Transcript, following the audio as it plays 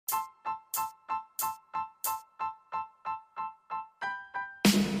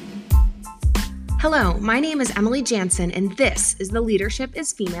Hello, my name is Emily Jansen, and this is the Leadership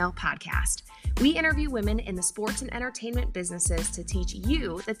is Female podcast. We interview women in the sports and entertainment businesses to teach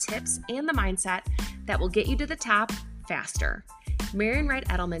you the tips and the mindset that will get you to the top faster. Marian Wright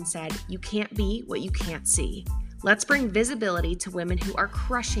Edelman said, "You can't be what you can't see." Let's bring visibility to women who are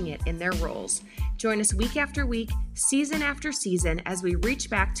crushing it in their roles. Join us week after week, season after season, as we reach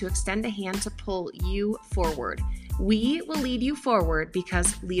back to extend a hand to pull you forward. We will lead you forward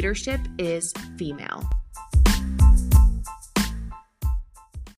because leadership is female.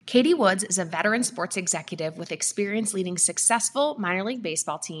 Katie Woods is a veteran sports executive with experience leading successful minor league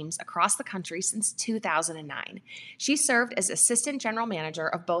baseball teams across the country since 2009. She served as assistant general manager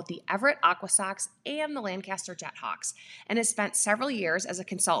of both the Everett Aqua Sox and the Lancaster Jethawks, and has spent several years as a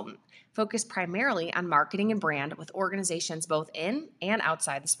consultant, focused primarily on marketing and brand with organizations both in and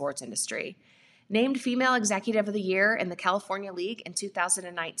outside the sports industry. Named Female Executive of the Year in the California League in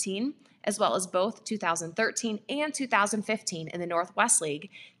 2019, as well as both 2013 and 2015 in the Northwest League,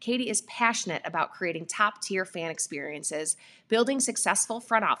 Katie is passionate about creating top-tier fan experiences, building successful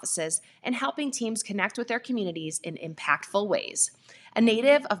front offices, and helping teams connect with their communities in impactful ways. A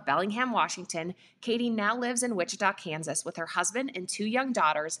native of Bellingham, Washington, Katie now lives in Wichita, Kansas with her husband and two young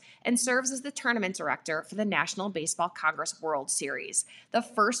daughters and serves as the tournament director for the National Baseball Congress World Series, the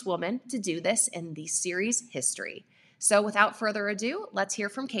first woman to do this in the series history. So without further ado, let's hear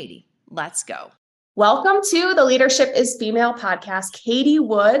from Katie. Let's go. Welcome to the Leadership is Female podcast. Katie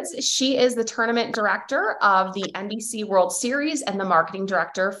Woods, she is the tournament director of the NBC World Series and the marketing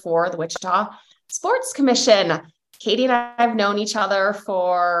director for the Wichita Sports Commission. Katie and I have known each other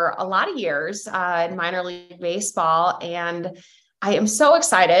for a lot of years in minor league baseball, and I am so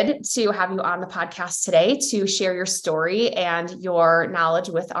excited to have you on the podcast today to share your story and your knowledge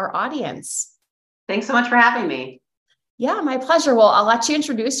with our audience. Thanks so much for having me. Yeah, my pleasure. Well, I'll let you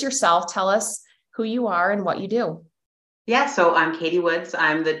introduce yourself. Tell us who you are and what you do. Yeah, so I'm Katie Woods.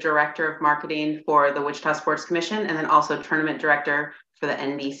 I'm the director of marketing for the Wichita Sports Commission and then also tournament director for the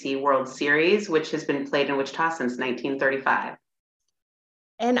NBC World Series, which has been played in Wichita since 1935.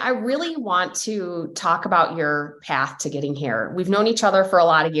 And I really want to talk about your path to getting here. We've known each other for a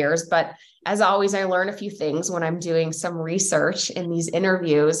lot of years, but as always, I learn a few things when I'm doing some research in these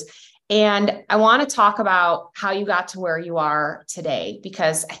interviews. And I want to talk about how you got to where you are today,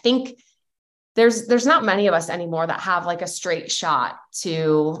 because I think there's not many of us anymore that have like a straight shot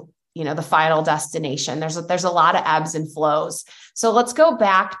to, the final destination. There's a lot of ebbs and flows. So let's go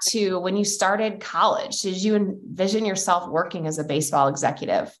back to when you started college. Did you envision yourself working as a baseball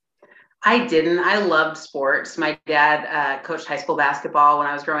executive? I didn't. I loved sports. My dad coached high school basketball when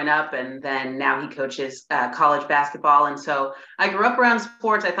I was growing up, and then now he coaches college basketball. And so I grew up around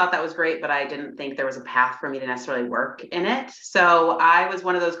sports. I thought that was great, but I didn't think there was a path for me to necessarily work in it. So I was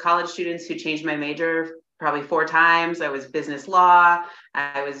one of those college students who changed my major probably 4 times. I was business law.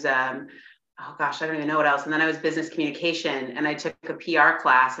 I was, I don't even know what else. And then I was business communication, and I took a PR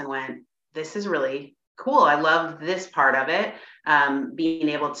class and went, this is really cool. I love this part of it. Being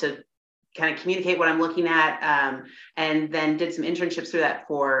able to kind of communicate what I'm looking at, and then did some internships through that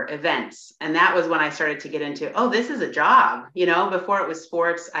for events. And that was when I started to get into, this is a job. Before it was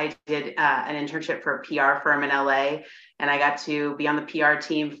sports, I did an internship for a PR firm in LA, and I got to be on the PR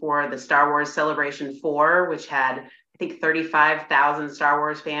team for the Star Wars Celebration 4, which had, I think, 35,000 Star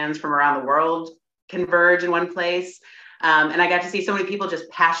Wars fans from around the world converge in one place. And I got to see so many people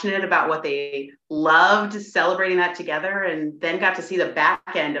just passionate about what they loved, celebrating that together, and then got to see the back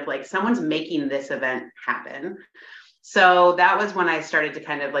end of like, someone's making this event happen. So that was when I started to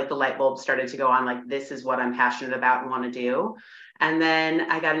kind of like the light bulb started to go on, like, this is what I'm passionate about and want to do. And then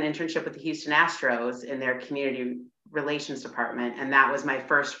I got an internship with the Houston Astros in their community relations department. And that was my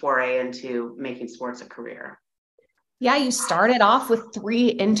first foray into making sports a career. Yeah, you started off with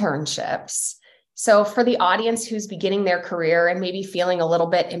 3 internships. So for the audience who's beginning their career and maybe feeling a little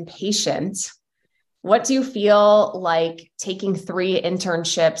bit impatient, what do you feel like taking 3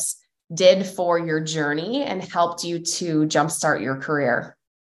 internships did for your journey and helped you to jumpstart your career?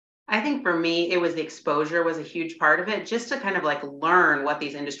 I think for me, it was the exposure was a huge part of it, just to kind of like learn what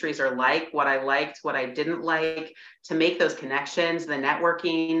these industries are like, what I liked, what I didn't like, to make those connections, the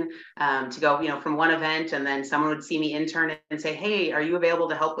networking, to go, from one event, and then someone would see me intern and say, hey, are you available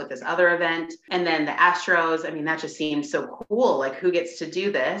to help with this other event? And then the Astros, that just seemed so cool. Like, who gets to do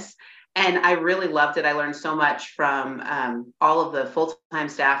this? And I really loved it. I learned so much from all of the full-time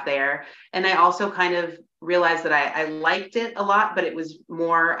staff there. And I also kind of realized that I liked it a lot, but it was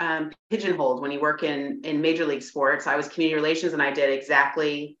more pigeonholed when you work in major league sports. I was community relations, and I did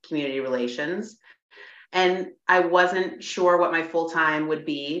exactly community relations. And I wasn't sure what my full-time would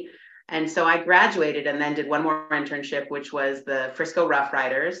be. And so I graduated and then did one more internship, which was the Frisco Rough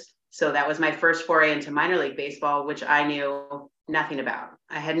Riders. So that was my first foray into minor league baseball, which I knew nothing about.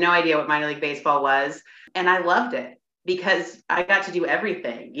 I had no idea what minor league baseball was. And I loved it because I got to do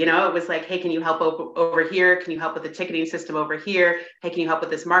everything. You know, it was like, hey, can you help over here? Can you help with the ticketing system over here? Hey, can you help with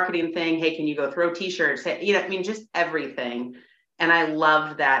this marketing thing? Hey, can you go throw t-shirts? Hey, you know, I mean, just everything. And I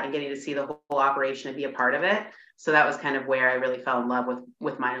loved that and getting to see the whole operation and be a part of it. So that was kind of where I really fell in love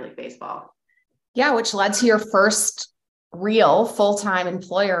with minor league baseball. Yeah, which led to your first real full-time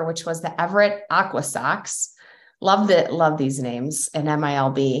employer, which was the Everett Aqua Sox. Love these names in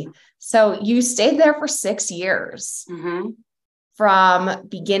MILB. So you stayed there for 6 years, from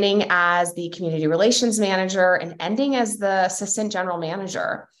beginning as the community relations manager and ending as the assistant general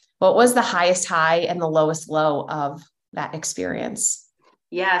manager. What was the highest high and the lowest low of that experience?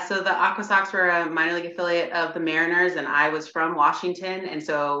 Yeah, so the Aqua Sox were a minor league affiliate of the Mariners, and I was from Washington. And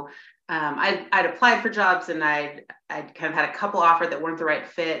so I'd applied for jobs, and I'd kind of had a couple offered that weren't the right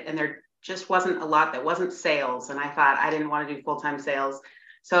fit, and there just wasn't a lot that wasn't sales. And I thought I didn't want to do full-time sales.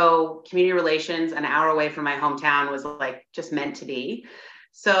 So community relations, an hour away from my hometown, was like just meant to be.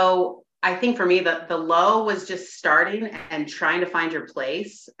 So I think for me, the low was just starting and trying to find your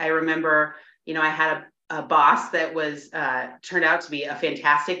place. I remember, you know, I had a boss that was turned out to be a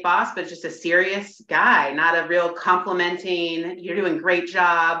fantastic boss, but just a serious guy, not a real complimenting, you're doing a great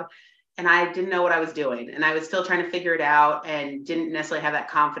job. And I didn't know what I was doing. And I was still trying to figure it out and didn't necessarily have that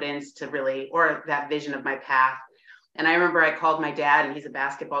confidence to really, or that vision of my path. And I remember I called my dad, and he's a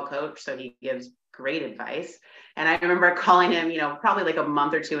basketball coach, so he gives great advice. And I remember calling him, you know, probably like a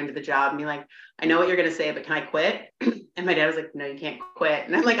month or two into the job and be like, I know what you're going to say, but can I quit? And my dad was like, no, you can't quit.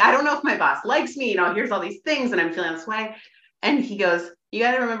 And I'm like, I don't know if my boss likes me, you know, here's all these things and I'm feeling this way. And he goes, you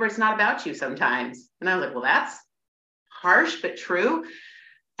got to remember, it's not about you sometimes. And I was like, well, that's harsh, but true.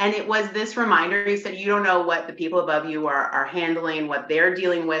 And it was this reminder. He said, you don't know what the people above you are handling, what they're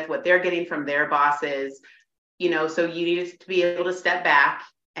dealing with, what they're getting from their bosses, you know, so you need to be able to step back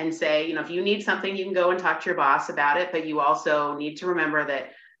and say, you know, if you need something, you can go and talk to your boss about it. But you also need to remember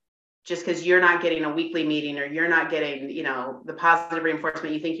that just because you're not getting a weekly meeting or you're not getting, you know, the positive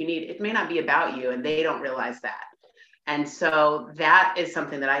reinforcement you think you need, it may not be about you, and they don't realize that. And so that is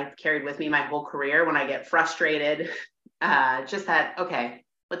something that I've carried with me my whole career. When I get frustrated, just that, okay,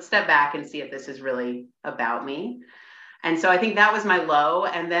 let's step back and see if this is really about me. And so I think that was my low.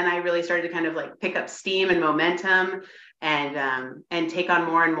 And then I really started to kind of like pick up steam and momentum and take on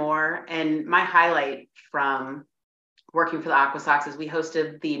more and more. And my highlight from working for the Aqua Sox is we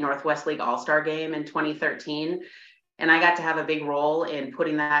hosted the Northwest League All-Star Game in 2013. And I got to have a big role in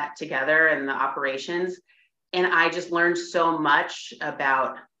putting that together and the operations. And I just learned so much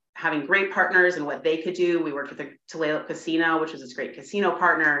about having great partners and what they could do. We worked with the Tulalip Casino, which was this great casino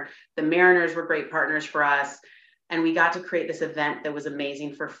partner. The Mariners were great partners for us. And we got to create this event that was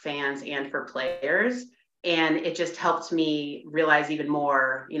amazing for fans and for players. And it just helped me realize even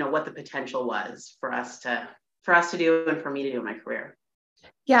more, you know, what the potential was for us to do and for me to do in my career.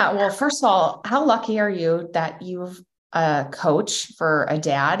 Yeah. Well, first of all, how lucky are you that you've a coach for a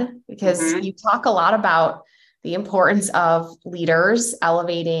dad? Because you talk a lot about the importance of leaders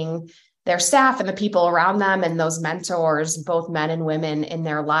elevating their staff and the people around them and those mentors, both men and women in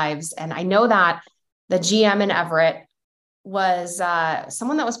their lives. And I know that the GM in Everett was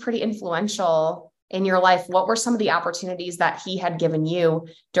someone that was pretty influential in your life. What were some of the opportunities that he had given you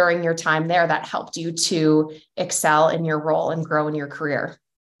during your time there that helped you to excel in your role and grow in your career?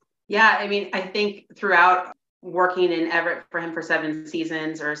 Yeah, I mean, I think throughout working in Everett for him for 7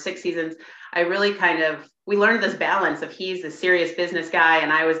 seasons or 6 seasons, I really we learned this balance of he's the serious business guy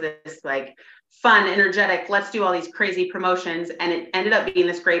and I was this like fun, energetic, let's do all these crazy promotions. And it ended up being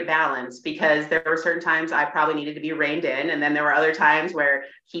this great balance because there were certain times I probably needed to be reined in. And then there were other times where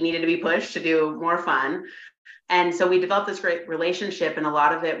he needed to be pushed to do more fun. And so we developed this great relationship. And a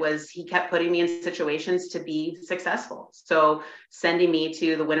lot of it was he kept putting me in situations to be successful. So sending me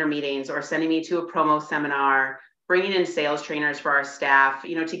to the winter meetings or sending me to a promo seminar, bringing in sales trainers for our staff,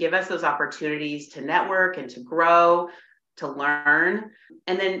 you know, to give us those opportunities to network and to grow, to learn.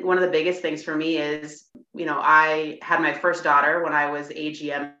 And then one of the biggest things for me is, you know, I had my first daughter when I was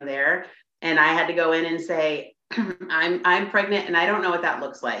AGM there, and I had to go in and say, I'm pregnant and I don't know what that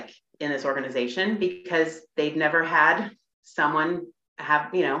looks like in this organization because they've never had someone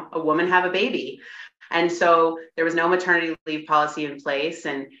have, you know, a woman have a baby. And so there was no maternity leave policy in place.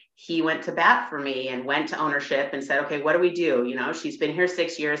 And he went to bat for me and went to ownership and said, okay, what do we do? You know, she's been here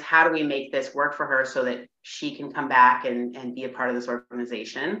 6 years. How do we make this work for her so that she can come back and be a part of this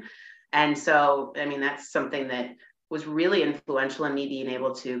organization? And so, I mean, that's something that was really influential in me being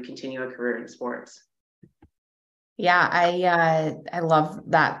able to continue a career in sports. Yeah, I love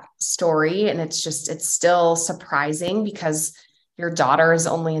that story. And it's still surprising because your daughter is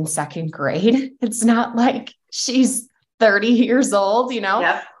only in second grade. It's not like she's 30 years old, you know?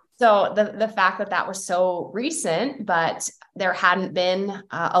 Yep. So the fact that that was so recent, but there hadn't been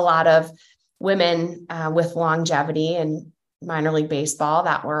a lot of women with longevity in minor league baseball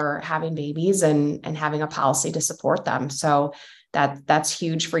that were having babies and having a policy to support them. So that's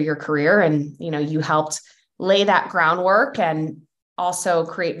huge for your career. And, you know, you helped lay that groundwork and also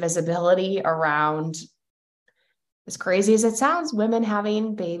create visibility around, as crazy as it sounds, women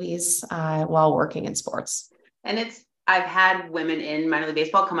having babies while working in sports. And I've had women in minor league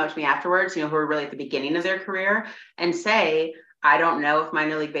baseball come up to me afterwards, who are really at the beginning of their career and say, I don't know if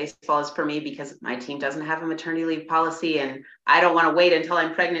minor league baseball is for me because my team doesn't have a maternity leave policy. And I don't want to wait until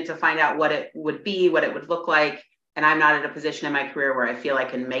I'm pregnant to find out what it would be, what it would look like. And I'm not at a position in my career where I feel I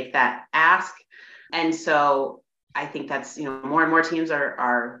can make that ask. And so I think that's, more and more teams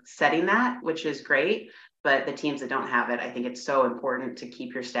are setting that, which is great. But the teams that don't have it, I think it's so important to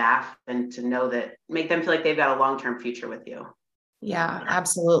keep your staff and to know that, make them feel like they've got a long-term future with you. Yeah,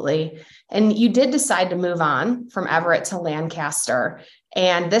 absolutely. And you did decide to move on from Everett to Lancaster.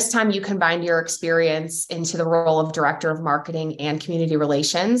 And this time you combined your experience into the role of director of marketing and community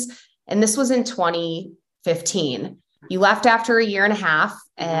relations. And this was in 2015. You left after a year and a half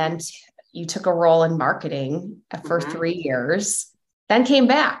and you took a role in marketing for 3 years, then came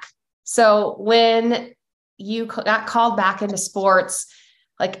back. So when you got called back into sports,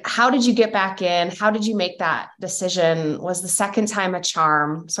 like, how did you get back in? How did you make that decision? Was the second time a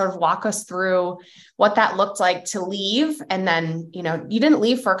charm? Sort of walk us through what that looked like to leave. And then, you didn't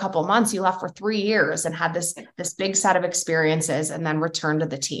leave for a couple of months, you left for 3 years and had this big set of experiences and then returned to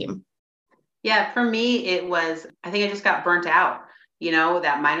the team. Yeah, for me, it was, I think I just got burnt out.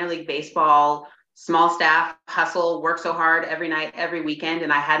 That minor league baseball, small staff hustle, work so hard every night, every weekend.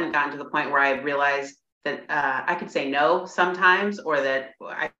 And I hadn't gotten to the point where I realized that I could say no sometimes, or that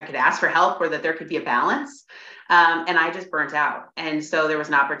I could ask for help, or that there could be a balance. And I just burnt out. And so there was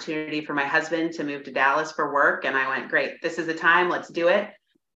an opportunity for my husband to move to Dallas for work. And I went, great, this is the time, let's do it.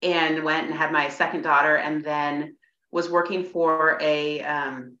 And went and had my second daughter, and then was working for a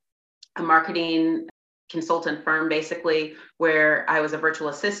marketing consultant firm, basically, where I was a virtual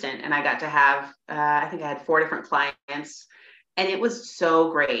assistant, and I got to have, I think I had 4 different clients. And it was so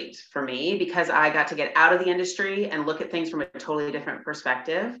great for me because I got to get out of the industry and look at things from a totally different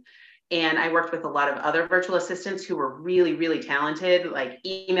perspective. And I worked with a lot of other virtual assistants who were really, really talented, like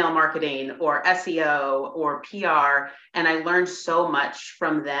email marketing or SEO or PR. And I learned so much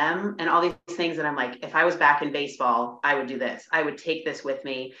from them and all these things that I'm like, if I was back in baseball, I would do this. I would take this with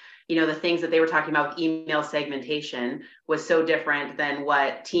me. The things that they were talking about with email segmentation was so different than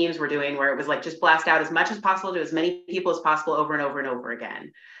what teams were doing, where it was like, just blast out as much as possible to as many people as possible over and over and over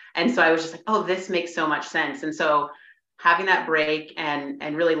again. And so I was just like, oh, this makes so much sense. And so having that break and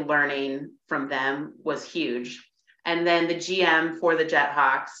really learning from them was huge. And then the GM for the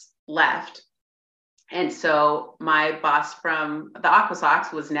Jethawks left. And so my boss from the Aqua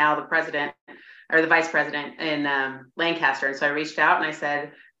Sox was now the president or the vice president in Lancaster. And so I reached out and I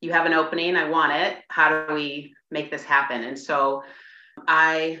said, you have an opening, I want it. How do we make this happen? And so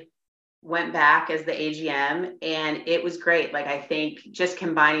I went back as the AGM, and it was great. Like, I think just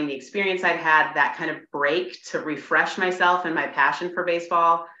combining the experience I'd had, that kind of break to refresh myself and my passion for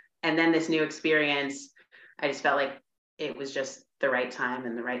baseball, and then this new experience, I just felt like it was just the right time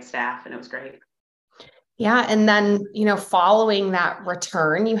and the right staff, and it was great. Yeah. And then, following that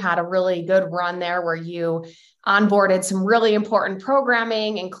return, you had a really good run there where you onboarded some really important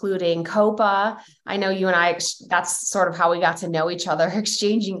programming, including COPA. I know you and I, that's sort of how we got to know each other,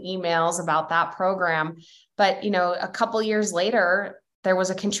 exchanging emails about that program. But, a couple years later, there was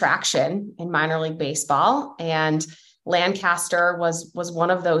a contraction in minor league baseball, and Lancaster was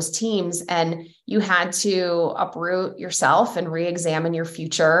one of those teams, and you had to uproot yourself and re-examine your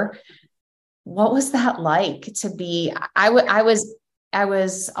future. What was that like to be? I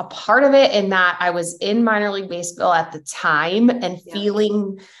was a part of it in that I was in minor league baseball at the time and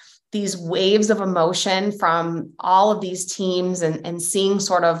feeling these waves of emotion from all of these teams and seeing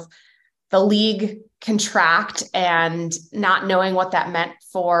sort of the league contract and not knowing what that meant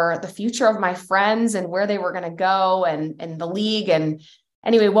for the future of my friends and where they were going to go and the league. And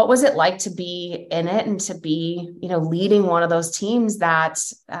anyway, what was it like to be in it and to be, leading one of those teams that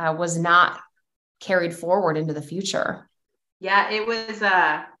was not carried forward into the future? Yeah, it was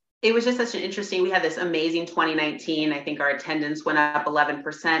it was just such an interesting, we had this amazing 2019. I think our attendance went up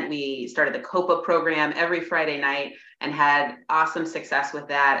 11%. We started the COPA program every Friday night and had awesome success with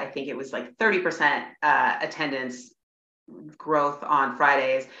that. I think it was like 30% attendance growth on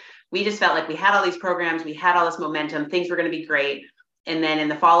Fridays. We just felt like we had all these programs, we had all this momentum, things were going to be great. And then in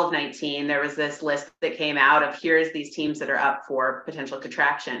the fall of 19, there was this list that came out of here's these teams that are up for potential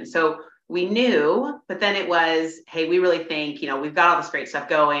contraction. So we knew, but then it was, hey, we really think, we've got all this great stuff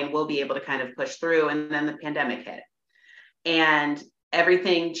going, we'll be able to kind of push through. And then the pandemic hit and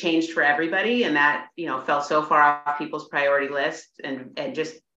everything changed for everybody. And that, fell so far off people's priority list and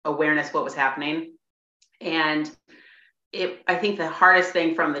just awareness of what was happening. And I think the hardest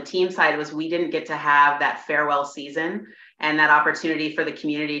thing from the team side was we didn't get to have that farewell season and that opportunity for the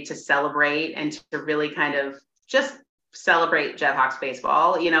community to celebrate and to really kind of just celebrate Jethawks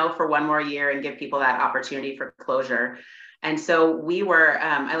baseball, for one more year and give people that opportunity for closure. And so we were,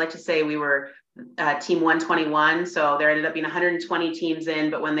 I like to say we were team 121. So there ended up being 120 teams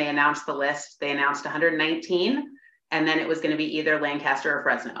in, but when they announced the list, they announced 119. And then it was going to be either Lancaster or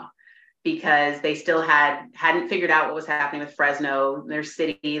Fresno, because they still hadn't figured out what was happening with Fresno, their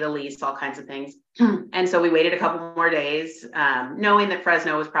city, the lease, all kinds of things. And so we waited a couple more days, knowing that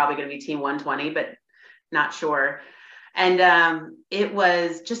Fresno was probably going to be team 120, but not sure. And it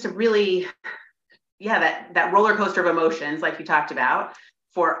was just a really, that roller coaster of emotions, like you talked about,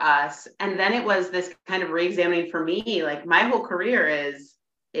 for us. And then it was this kind of reexamining for me, like my whole career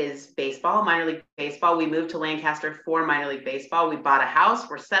is baseball, minor league baseball. We moved to Lancaster for minor league baseball. We bought a house,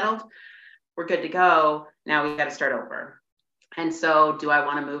 we're settled, we're good to go. Now we got to start over. And so do I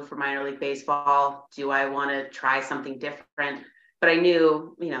want to move for minor league baseball? Do I want to try something different? But I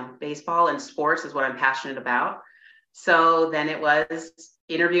knew, baseball and sports is what I'm passionate about. So then it was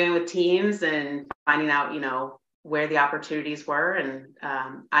interviewing with teams and finding out, where the opportunities were. And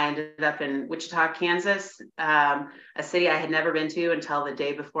I ended up in Wichita, Kansas, a city I had never been to until the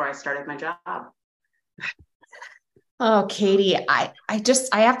day before I started my job. Oh, Katie, I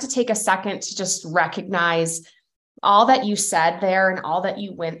have to take a second to just recognize all that you said there and all that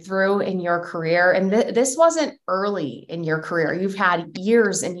you went through in your career. And this wasn't early in your career. You've had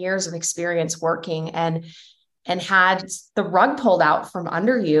years and years of experience working and had the rug pulled out from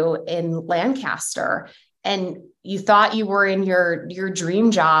under you in Lancaster. And you thought you were in your dream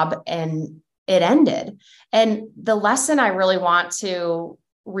job and it ended. And the lesson I really want to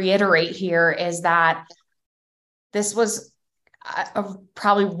reiterate here is that this was a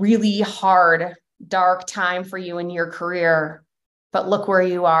probably really hard, dark time for you in your career, but look where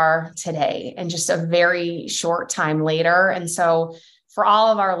you are today and just a very short time later. And so for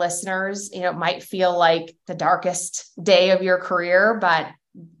all of our listeners, it might feel like the darkest day of your career, but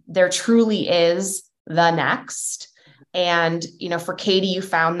there truly is the next. And, for Katie, you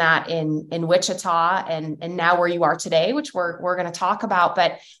found that in Wichita and now where you are today, which we're going to talk about.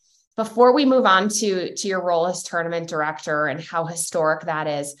 But before we move on to your role as tournament director and how historic that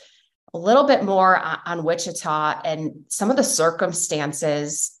is, a little bit more on Wichita and some of the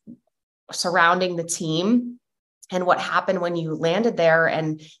circumstances surrounding the team and what happened when you landed there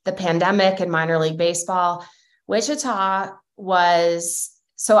and the pandemic and minor league baseball. Wichita was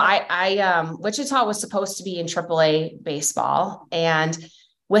supposed to be in AAA baseball. And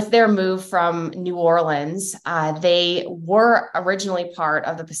with their move from New Orleans, they were originally part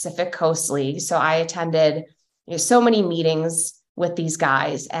of the Pacific Coast League. So I attended so many meetings with these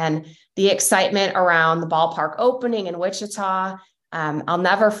guys and the excitement around the ballpark opening in Wichita. I'll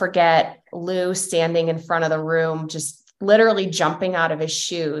never forget Lou standing in front of the room, just literally jumping out of his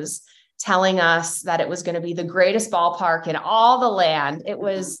shoes, telling us that it was going to be the greatest ballpark in all the land. It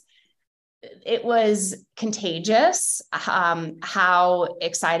was contagious, how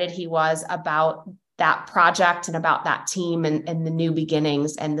excited he was about that project and about that team and the new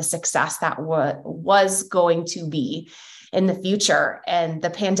beginnings and the success that was going to be in the future. And the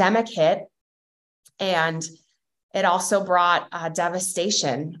pandemic hit, and it also brought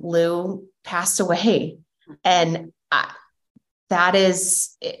devastation. Lou passed away, and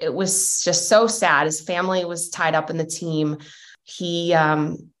it was just so sad. His family was tied up in the team. We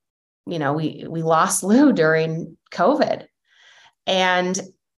lost Lou during COVID. And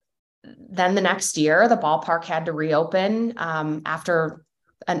then the next year, the ballpark had to reopen after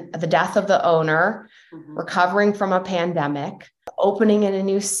the death of the owner, recovering from a pandemic, opening in a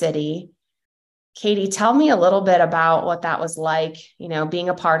new city. Katie, tell me a little bit about what that was like, being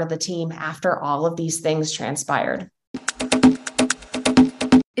a part of the team after all of these things transpired.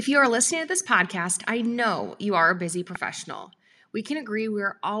 If you are listening to this podcast, I know you are a busy professional. We can agree we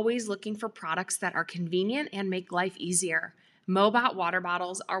are always looking for products that are convenient and make life easier. Mobot water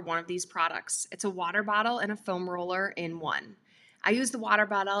bottles are one of these products. It's a water bottle and a foam roller in one. I use the water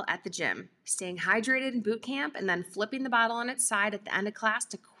bottle at the gym, staying hydrated in boot camp and then flipping the bottle on its side at the end of class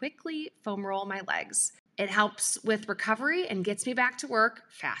to quickly foam roll my legs. It helps with recovery and gets me back to work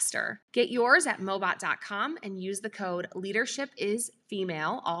faster. Get yours at mobot.com and use the code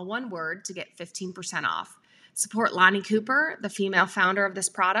LEADERSHIPISFEMALE, all one word, to get 15% off. Support Lonnie Cooper, the female founder of this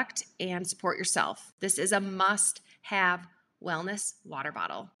product, and support yourself. This is a must-have wellness water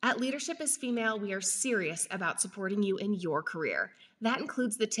bottle. At Leadership is Female, we are serious about supporting you in your career. That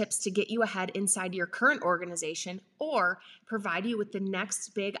includes the tips to get you ahead inside your current organization or provide you with the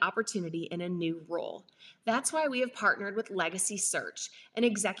next big opportunity in a new role. That's why we have partnered with Legacy Search, an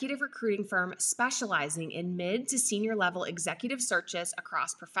executive recruiting firm specializing in mid to senior level executive searches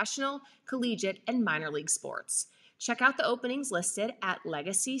across professional, collegiate, and minor league sports. Check out the openings listed at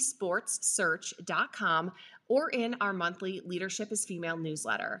legacysportssearch.com or in our monthly Leadership is Female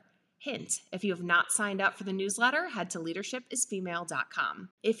newsletter. Hint, if you have not signed up for the newsletter, head to leadershipisfemale.com.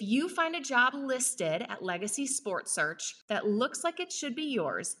 If you find a job listed at Legacy Sports Search that looks like it should be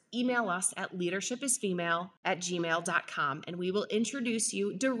yours, email us at leadershipisfemale@gmail.com and we will introduce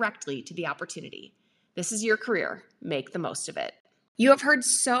you directly to the opportunity. This is your career. Make the most of it. You have heard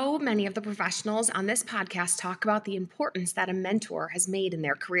so many of the professionals on this podcast talk about the importance that a mentor has made in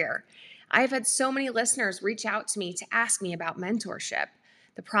their career. I have had so many listeners reach out to me to ask me about mentorship.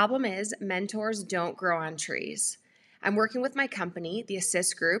 The problem is mentors don't grow on trees. I'm working with my company, the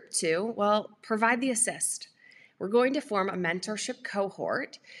Assist Group, to, provide the assist. We're going to form a mentorship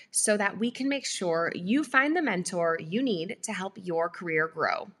cohort so that we can make sure you find the mentor you need to help your career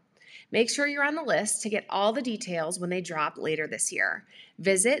grow. Make sure you're on the list to get all the details when they drop later this year.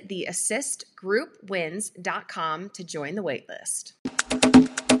 Visit theassistgroupwins.com to join the waitlist.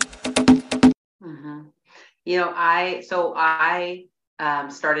 Mm-hmm. I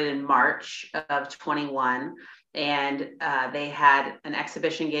started in March of 21, and they had an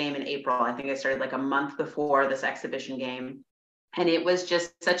exhibition game in April. I think I started like a month before this exhibition game. And it was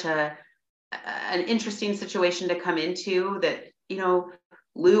just such an interesting situation to come into that,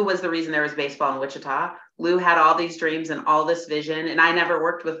 Lou was the reason there was baseball in Wichita. Lou had all these dreams and all this vision, and I never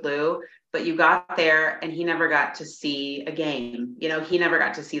worked with Lou, but you got there and he never got to see a game. He never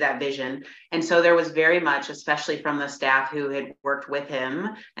got to see that vision. And so there was very much, especially from the staff who had worked with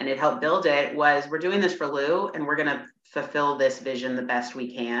him and had helped build it, was we're doing this for Lou and we're going to fulfill this vision the best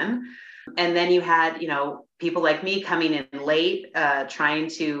we can. And then you had, people like me coming in late, trying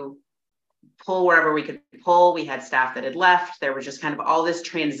to pull wherever we could pull. We had staff that had left. There was just kind of all this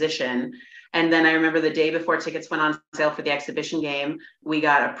transition. And then I remember the day before tickets went on sale for the exhibition game, we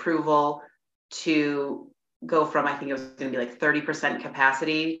got approval to go from, I think it was going to be like 30%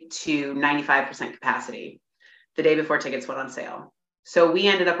 capacity to 95% capacity the day before tickets went on sale. So we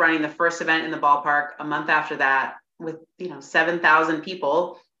ended up running the first event in the ballpark a month after that with, 7,000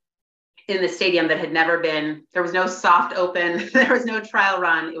 people in the stadium that had never been, there was no soft open, there was no trial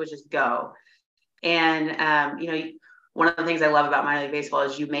run. It was just go. And, one of the things I love about minor league baseball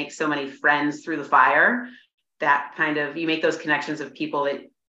is you make so many friends through the fire that you make those connections of people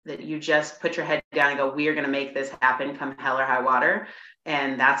that you just put your head down and go, we are going to make this happen come hell or high water.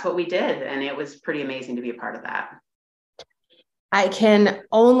 And that's what we did. And it was pretty amazing to be a part of that. I can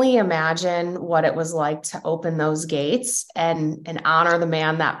only imagine what it was like to open those gates and honor the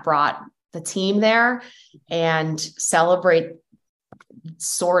man that brought the team there and celebrate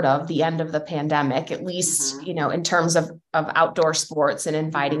sort of the end of the pandemic, at least, in terms of outdoor sports and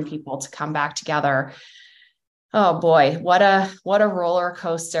inviting people to come back together. Oh boy, what a roller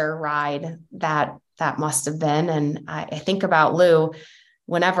coaster ride that must have been. And I think about Lou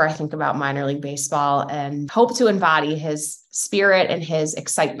whenever I think about minor league baseball and hope to embody his spirit and his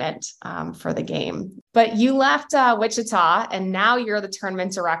excitement for the game. But you left Wichita and now you're the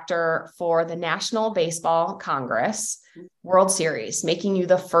tournament director for the National Baseball Congress World Series, making you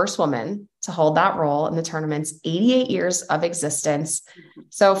the first woman to hold that role in the tournament's 88 years of existence.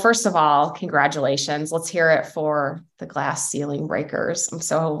 So first of all, congratulations. Let's hear it for the Glass Ceiling Breakers. I'm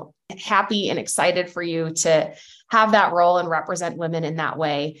so happy and excited for you to have that role and represent women in that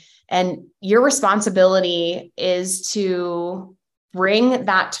way. And your responsibility is to bring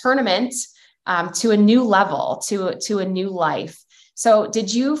that tournament to a new level, to a new life. So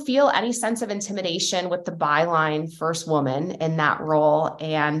did you feel any sense of intimidation with the byline first woman in that role?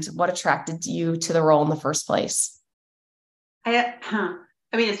 And what attracted you to the role in the first place?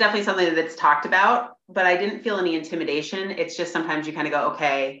 It's definitely something that's talked about, but I didn't feel any intimidation. It's just sometimes you kind of go,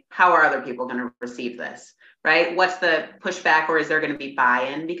 okay, how are other people going to receive this? Right? What's the pushback, or is there going to be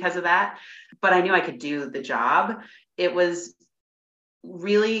buy-in because of that? But I knew I could do the job. It was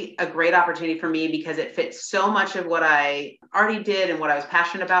really a great opportunity for me because it fits so much of what I already did and what I was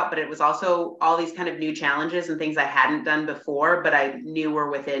passionate about, but it was also all these kind of new challenges and things I hadn't done before, but I knew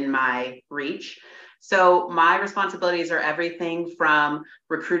were within my reach. So my responsibilities are everything from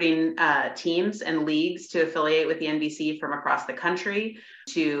recruiting teams and leagues to affiliate with the NBC from across the country,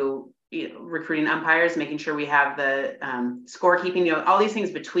 to recruiting umpires, making sure we have the scorekeeping, all these things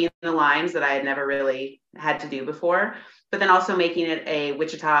between the lines that I had never really had to do before. But then also making it a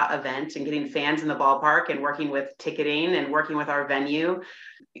Wichita event and getting fans in the ballpark and working with ticketing and working with our venue,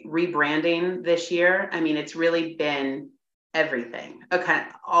 rebranding this year. I mean, it's really been everything, kind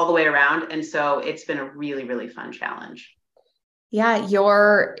of all the way around. And so it's been a really, really fun challenge. Yeah,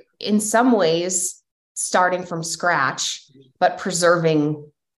 you're in some ways starting from scratch, but preserving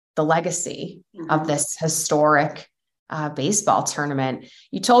the legacy of this historic baseball tournament.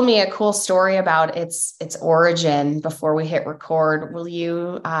 You told me a cool story about its origin before we hit record. Will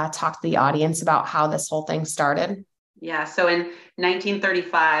you talk to the audience about how this whole thing started? Yeah, so in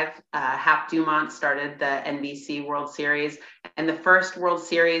 1935, Hap Dumont started the NBC World Series, and the first World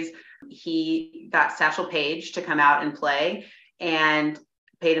Series, he got Satchel Paige to come out and play, and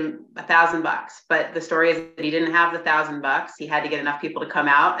paid him $1,000. But the story is that he didn't have the $1,000. He had to get enough people to come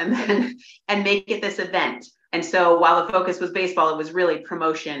out and make it this event. And so while the focus was baseball, it was really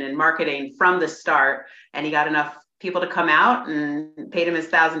promotion and marketing from the start. And he got enough people to come out and paid him his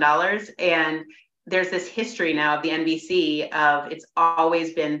 $1,000. And there's this history now of the NBC of it's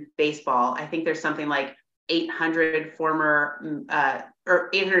always been baseball. I think there's something like 800 former or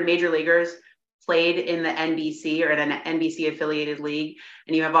 800 major leaguers played in the NBC or in an NBC affiliated league.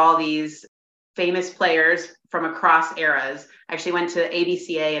 And you have all these famous players from across eras. I actually went to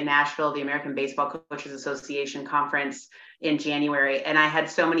ABCA in Nashville, the American Baseball Coaches Association conference in January. And I had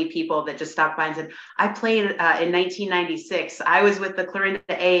so many people that just stopped by and said, I played in 1996. I was with the Clarinda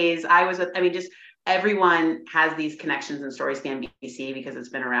A's. Just everyone has these connections and stories to the NBC because it's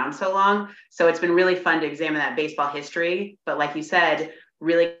been around so long. So it's been really fun to examine that baseball history. But like you said,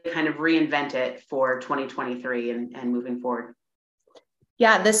 really kind of reinvent it for 2023 and moving forward.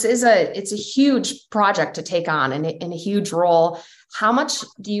 Yeah, it's a huge project to take on and a huge role. How much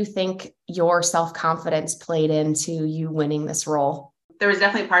do you think your self-confidence played into you winning this role? There was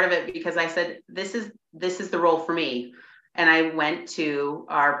definitely part of it because I said, this is the role for me. And I went to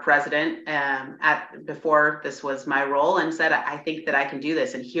our president before this was my role and said, I think that I can do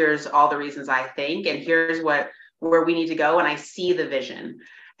this. And here's all the reasons I think, and here's where we need to go. And I see the vision.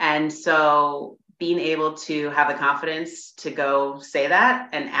 And so being able to have the confidence to go say that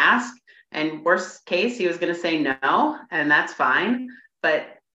and ask, and worst case, he was going to say no, and that's fine. But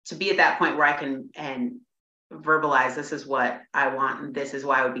to be at that point where I can and verbalize, this is what I want, and this is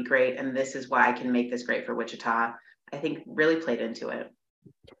why it would be great, and this is why I can make this great for Wichita, I think really played into it.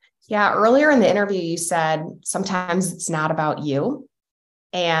 Yeah. Earlier in the interview, you said sometimes it's not about you.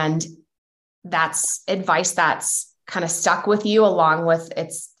 And that's advice that's kind of stuck with you, along with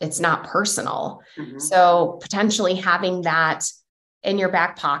it's not personal. Mm-hmm. So potentially having that in your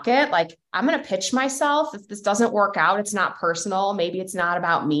back pocket, like, I'm going to pitch myself. If this doesn't work out, it's not personal. Maybe it's not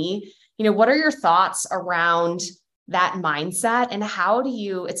about me. What are your thoughts around that mindset, and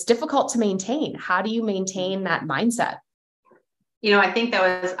it's difficult to maintain. How do you maintain that mindset? I think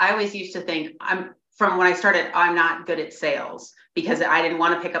I always used to think from when I started, I'm not good at sales because I didn't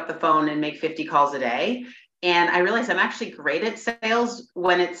want to pick up the phone and make 50 calls a day. And I realized I'm actually great at sales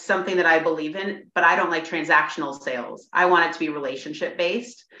when it's something that I believe in, but I don't like transactional sales. I want it to be relationship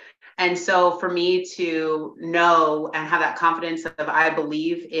based. And so for me to know and have that confidence of I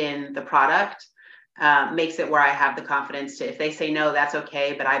believe in the product makes it where I have the confidence to, if they say no, that's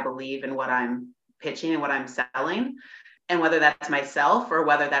okay, but I believe in what I'm pitching and what I'm selling. And whether that's myself or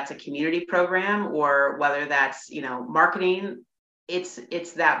whether that's a community program or whether that's, marketing,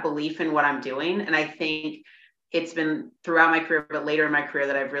 it's that belief in what I'm doing. And I think it's been throughout my career, but later in my career,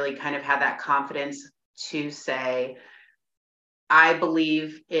 that I've really kind of had that confidence to say, I have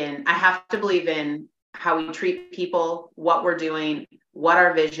to believe in how we treat people, what we're doing, what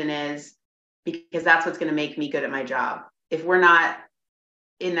our vision is, because that's what's going to make me good at my job. If we're not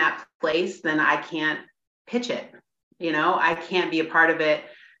in that place, then I can't pitch it. I can't be a part of it.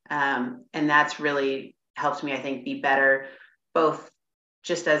 And that's really helped me, I think, be better, both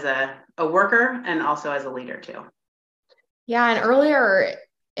just as a worker and also as a leader too. Yeah. And earlier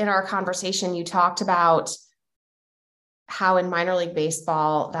in our conversation, you talked about how in minor league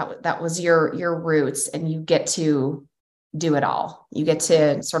baseball, that was your roots, and you get to do it all. You get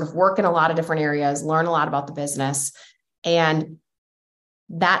to sort of work in a lot of different areas, learn a lot about the business. And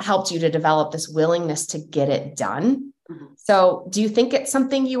that helped you to develop this willingness to get it done. Mhm. So do you think it's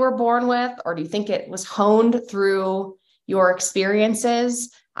something you were born with, or do you think it was honed through your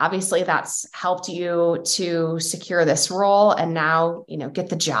experiences? Obviously, that's helped you to secure this role and now, get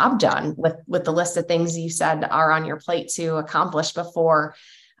the job done with the list of things you said are on your plate to accomplish before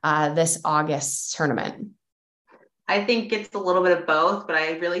this August tournament. I think it's a little bit of both, but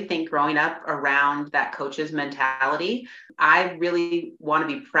I really think growing up around that coach's mentality, I really want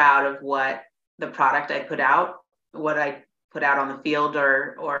to be proud of what the product I put out, what I put out on the field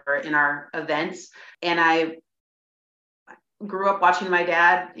or in our events. And I grew up watching my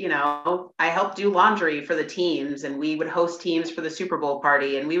dad, I helped do laundry for the teams, and we would host teams for the Super Bowl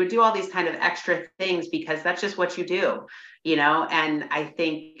party, and we would do all these kind of extra things because that's just what you do, and I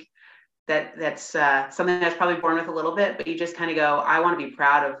think that's something that's probably born with a little bit, but you just kind of go, I want to be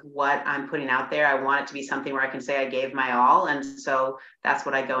proud of what I'm putting out there. I want it to be something where I can say I gave my all. And so that's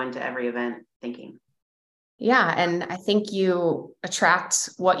what I go into every event thinking. Yeah. And I think you attract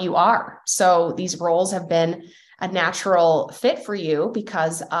what you are. So these roles have been a natural fit for you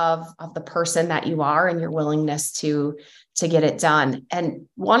because of the person that you are and your willingness to get it done. And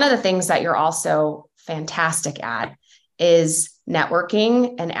one of the things that you're also fantastic at is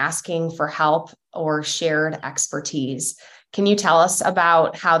networking and asking for help or shared expertise. Can you tell us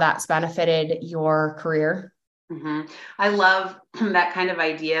about how that's benefited your career? Mm-hmm. I love that kind of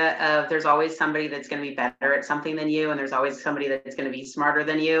idea of there's always somebody that's going to be better at something than you, and there's always somebody that's going to be smarter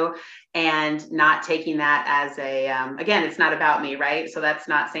than you, and not taking that as again, it's not about me, right? So that's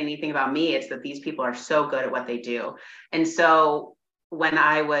not saying anything about me. It's that these people are so good at what they do. And so when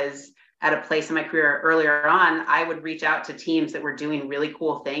I was at a place in my career earlier on, I would reach out to teams that were doing really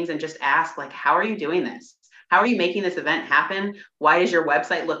cool things and just ask, like, how are you doing this? How are you making this event happen? Why does your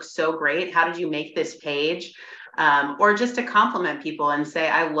website look so great? How did you make this page? Or just to compliment people and say,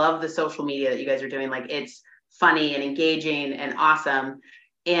 I love the social media that you guys are doing. Like, it's funny and engaging and awesome.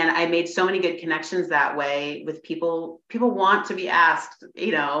 And I made so many good connections that way with people. People want to be asked,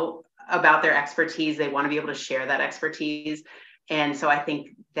 about their expertise. They want to be able to share that expertise. And so I think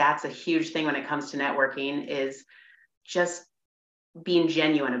that's a huge thing when it comes to networking, is just being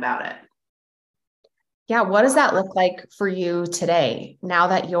genuine about it. Yeah. What does that look like for you today? Now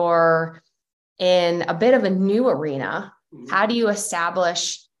that you're in a bit of a new arena, how do you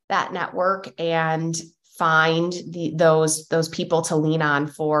establish that network and find those people to lean on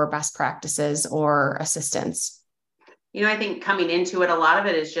for best practices or assistance? I think coming into it, a lot of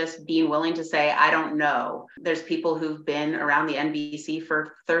it is just being willing to say, I don't know. There's people who've been around the NBC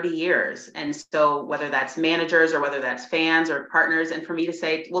for 30 years. And so whether that's managers or whether that's fans or partners, and for me to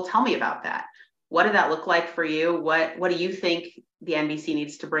say, well, tell me about that. What did that look like for you? What do you think the NBC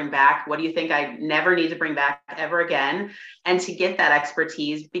needs to bring back? What do you think I never need to bring back ever again? And to get that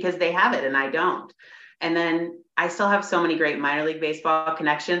expertise, because they have it and I don't. And then I still have so many great minor league baseball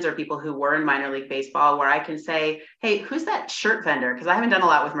connections, or people who were in minor league baseball, where I can say, hey, who's that shirt vendor? Because I haven't done a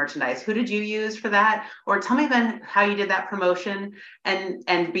lot with merchandise. Who did you use for that? Or tell me then how you did that promotion,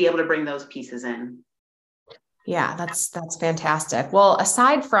 and be able to bring those pieces in. Yeah, that's fantastic. Well,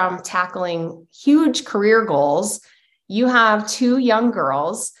 aside from tackling huge career goals, you have two young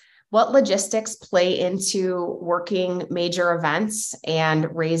girls. What logistics play into working major events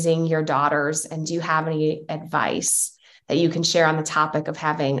and raising your daughters? And do you have any advice that you can share on the topic of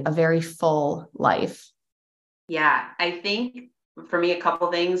having a very full life? Yeah, I think for me, a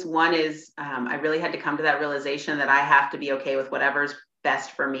couple things. One is I really had to come to that realization that I have to be okay with whatever's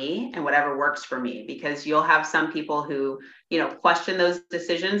best for me and whatever works for me, because you'll have some people who, question those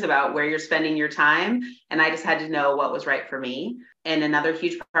decisions about where you're spending your time. And I just had to know what was right for me. And another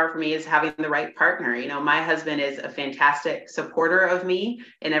huge part for me is having the right partner. My husband is a fantastic supporter of me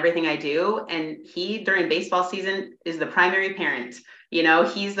in everything I do. And he, during baseball season, is the primary parent.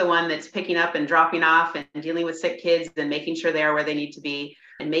 He's the one that's picking up and dropping off and dealing with sick kids and making sure they are where they need to be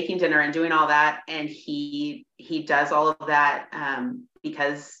and making dinner and doing all that. And he does all of that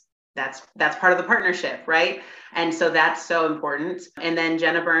because that's part of the partnership, right? And so that's so important. And then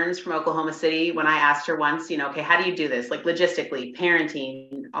Jenna Burns from Oklahoma City, when I asked her once, okay, how do you do this? Like logistically,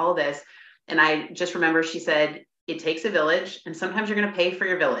 parenting, all of this. And I just remember she said, it takes a village, and sometimes you're going to pay for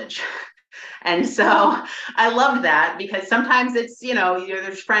your village. And so I loved that, because sometimes it's,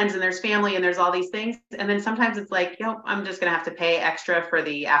 there's friends and there's family and there's all these things. And then sometimes it's like, I'm just going to have to pay extra for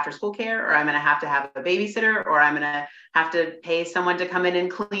the after school care, or I'm going to have a babysitter, or I'm going to have to pay someone to come in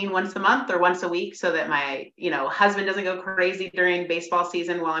and clean once a month or once a week so that my, husband doesn't go crazy during baseball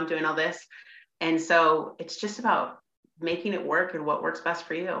season while I'm doing all this. And so it's just about making it work and what works best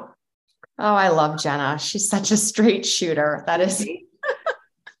for you. Oh, I love Jenna. She's such a straight shooter. That is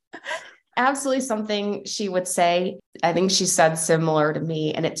absolutely something she would say. I think she said similar to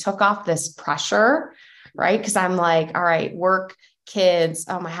me, and it took off this pressure, right? Because I'm like, all right, work, kids,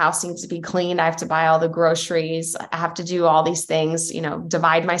 oh, my house needs to be cleaned. I have to buy all the groceries. I have to do all these things,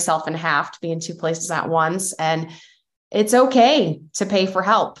 divide myself in half to be in two places at once. And it's okay to pay for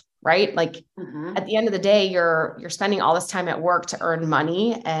help, right? Like at the end of the day, you're spending all this time at work to earn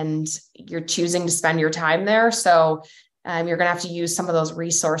money, and you're choosing to spend your time there. So you're going to have to use some of those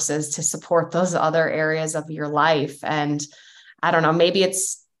resources to support those other areas of your life. And I don't know, maybe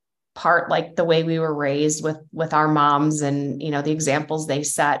it's part like the way we were raised with our moms and, the examples they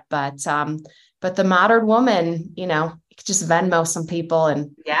set. But the modern woman, you could just Venmo some people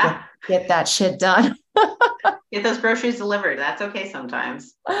and get that shit done. Get those groceries delivered. That's okay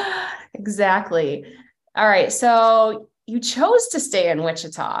sometimes. Exactly. All right. So you chose to stay in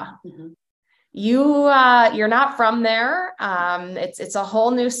Wichita. Mm-hmm. You're not from there. It's a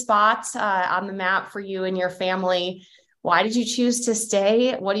whole new spot on the map for you and your family. Why did you choose to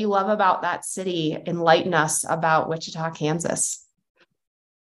stay? What do you love about that city? Enlighten us about Wichita, Kansas.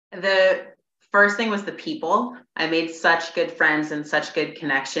 The first thing was the people. I made such good friends and such good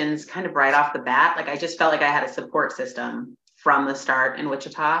connections kind of right off the bat. Like I just felt like I had a support system from the start in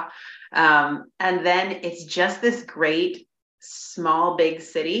Wichita. And then it's just this great small, big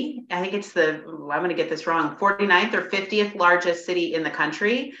city. I think it's I'm going to get this wrong, 49th or 50th largest city in the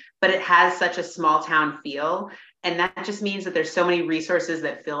country, but it has such a small town feel. And that just means that there's so many resources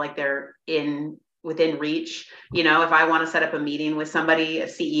that feel like they're within reach. If I want to set up a meeting with somebody, a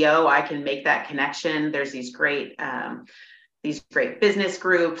CEO, I can make that connection. There's these great business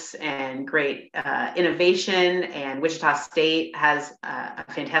groups and great innovation, and Wichita State has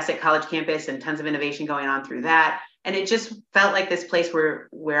a fantastic college campus and tons of innovation going on through that. And it just felt like this place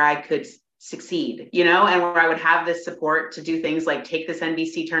where I could succeed, and where I would have this support to do things like take this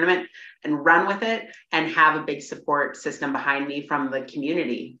NBC tournament and run with it and have a big support system behind me from the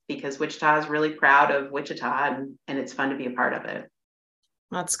community, because Wichita is really proud of Wichita and it's fun to be a part of it.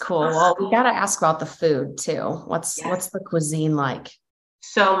 That's cool. Well, we got to ask about the food too. What's the cuisine like?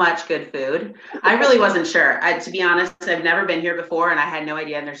 So much good food. I really wasn't sure. To be honest, I've never been here before and I had no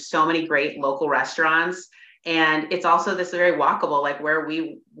idea. And there's so many great local restaurants. And it's also this very walkable, like where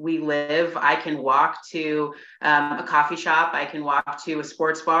we live. I can walk to a coffee shop. I can walk to a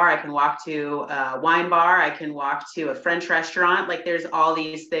sports bar. I can walk to a wine bar. I can walk to a French restaurant. Like there's all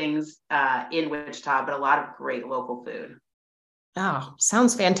these things in Wichita, but a lot of great local food. Oh,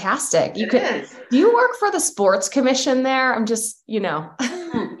 sounds fantastic. Do you work for the sports commission there? I'm just, Yeah.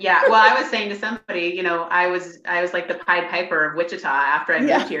 Well, I was saying to somebody, I was like the Pied Piper of Wichita after I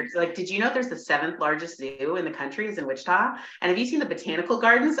moved here. Like, did you know there's the 7th largest zoo in the country is in Wichita? And have you seen the botanical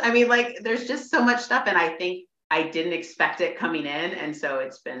gardens? I mean, like, there's just so much stuff. And I think I didn't expect it coming in. And so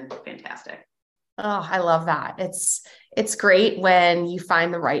it's been fantastic. Oh, I love that. It's great when you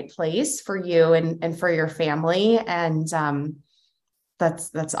find the right place for you and for your family. And,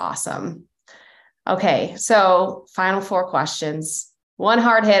 that's awesome. Okay. So final 4 questions, 1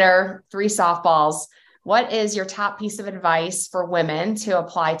 hard hitter, 3 softballs. What is your top piece of advice for women to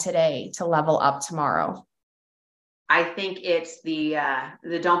apply today to level up tomorrow? I think it's the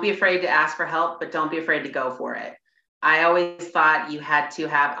don't be afraid to ask for help, but don't be afraid to go for it. I always thought you had to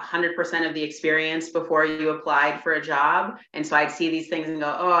have 100% of the experience before you applied for a job. And so I'd see these things and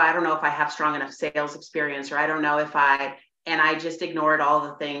go, oh, I don't know if I have strong enough sales experience, or I don't know if and I just ignored all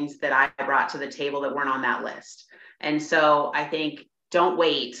the things that I brought to the table that weren't on that list. And so I think don't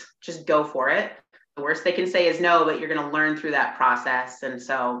wait, just go for it. The worst they can say is no, but you're going to learn through that process. And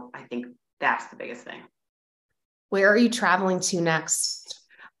so I think that's the biggest thing. Where are you traveling to next?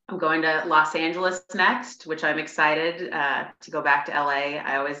 I'm going to Los Angeles next, which I'm excited to go back to LA.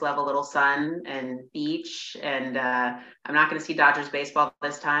 I always love a little sun and beach, and I'm not going to see Dodgers baseball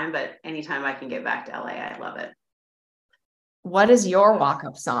this time, but anytime I can get back to LA, I love it. What is your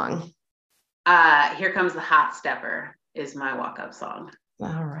walk-up song? Here Comes the Hot Stepper is my walk-up song.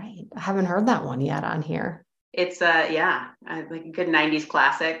 All right. I haven't heard that one yet on here. It's like a good 90s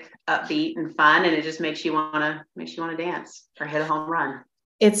classic, upbeat and fun, and it just makes you want to dance or hit a home run.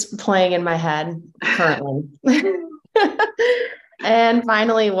 It's playing in my head currently. And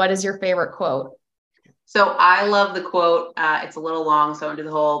finally, what is your favorite quote? So I love the quote. It's a little long, so I'll do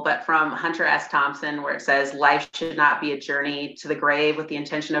the whole, but from Hunter S. Thompson, where it says, life should not be a journey to the grave with the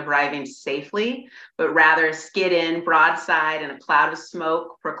intention of arriving safely, but rather skid in broadside in a cloud of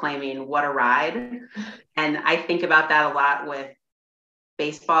smoke, proclaiming what a ride. And I think about that a lot with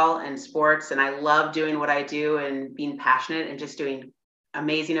baseball and sports. And I love doing what I do and being passionate and just doing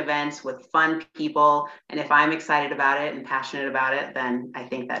amazing events with fun people. And if I'm excited about it and passionate about it, then I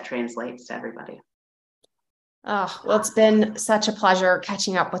think that translates to everybody. Oh, well, it's been such a pleasure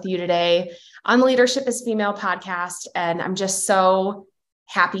catching up with you today on the Leadership is Female podcast. And I'm just so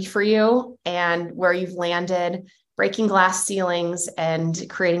happy for you and where you've landed, breaking glass ceilings and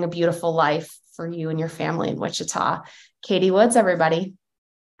creating a beautiful life for you and your family in Wichita. Katie Woods, everybody.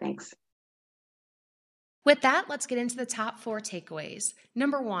 Thanks. With that, let's get into the top 4 takeaways.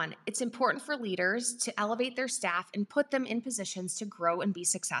 Number 1, it's important for leaders to elevate their staff and put them in positions to grow and be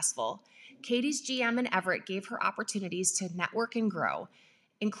successful. Katie's GM in Everett gave her opportunities to network and grow,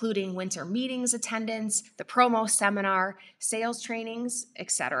 including winter meetings attendance, the promo seminar, sales trainings,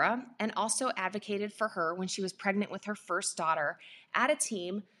 etc., and also advocated for her when she was pregnant with her first daughter at a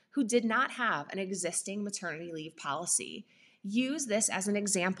team who did not have an existing maternity leave policy. Use this as an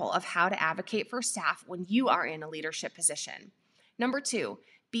example of how to advocate for staff when you are in a leadership position. Number 2,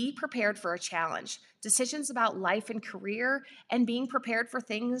 be prepared for a challenge. Decisions about life and career, and being prepared for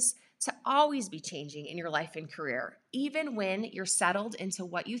things to always be changing in your life and career, even when you're settled into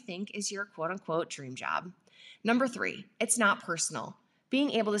what you think is your quote unquote dream job. Number 3, it's not personal.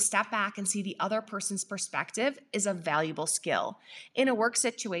 Being able to step back and see the other person's perspective is a valuable skill. In a work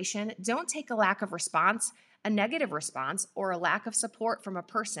situation, don't take a lack of response, a negative response, or a lack of support from a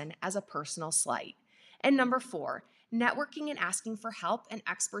person as a personal slight. And number 4, networking and asking for help and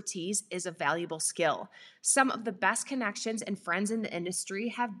expertise is a valuable skill. Some of the best connections and friends in the industry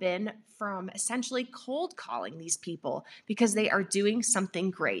have been from essentially cold calling these people because they are doing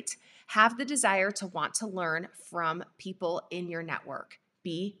something great. Have the desire to want to learn from people in your network.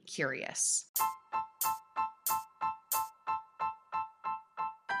 Be curious.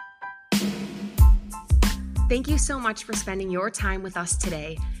 Thank you so much for spending your time with us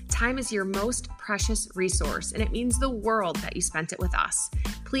today. Time is your most precious resource, and it means the world that you spent it with us.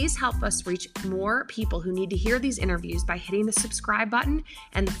 Please help us reach more people who need to hear these interviews by hitting the subscribe button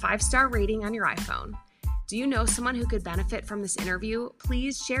and the 5-star rating on your iPhone. Do you know someone who could benefit from this interview?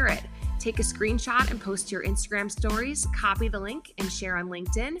 Please share it. Take a screenshot and post to your Instagram stories, copy the link and share on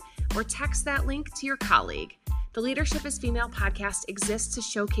LinkedIn, or text that link to your colleague. The Leadership is Female podcast exists to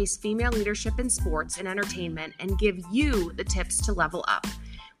showcase female leadership in sports and entertainment and give you the tips to level up.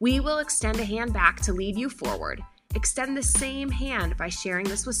 We will extend a hand back to lead you forward. Extend the same hand by sharing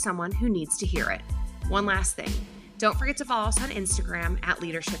this with someone who needs to hear it. One last thing. Don't forget to follow us on Instagram at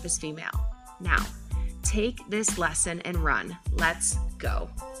Leadership is Female. Now, take this lesson and run. Let's go.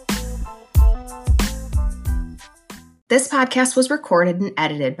 This podcast was recorded and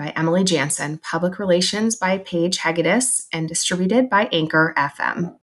edited by Emily Jansen, public relations by Paige Hegedus, and distributed by Anchor FM.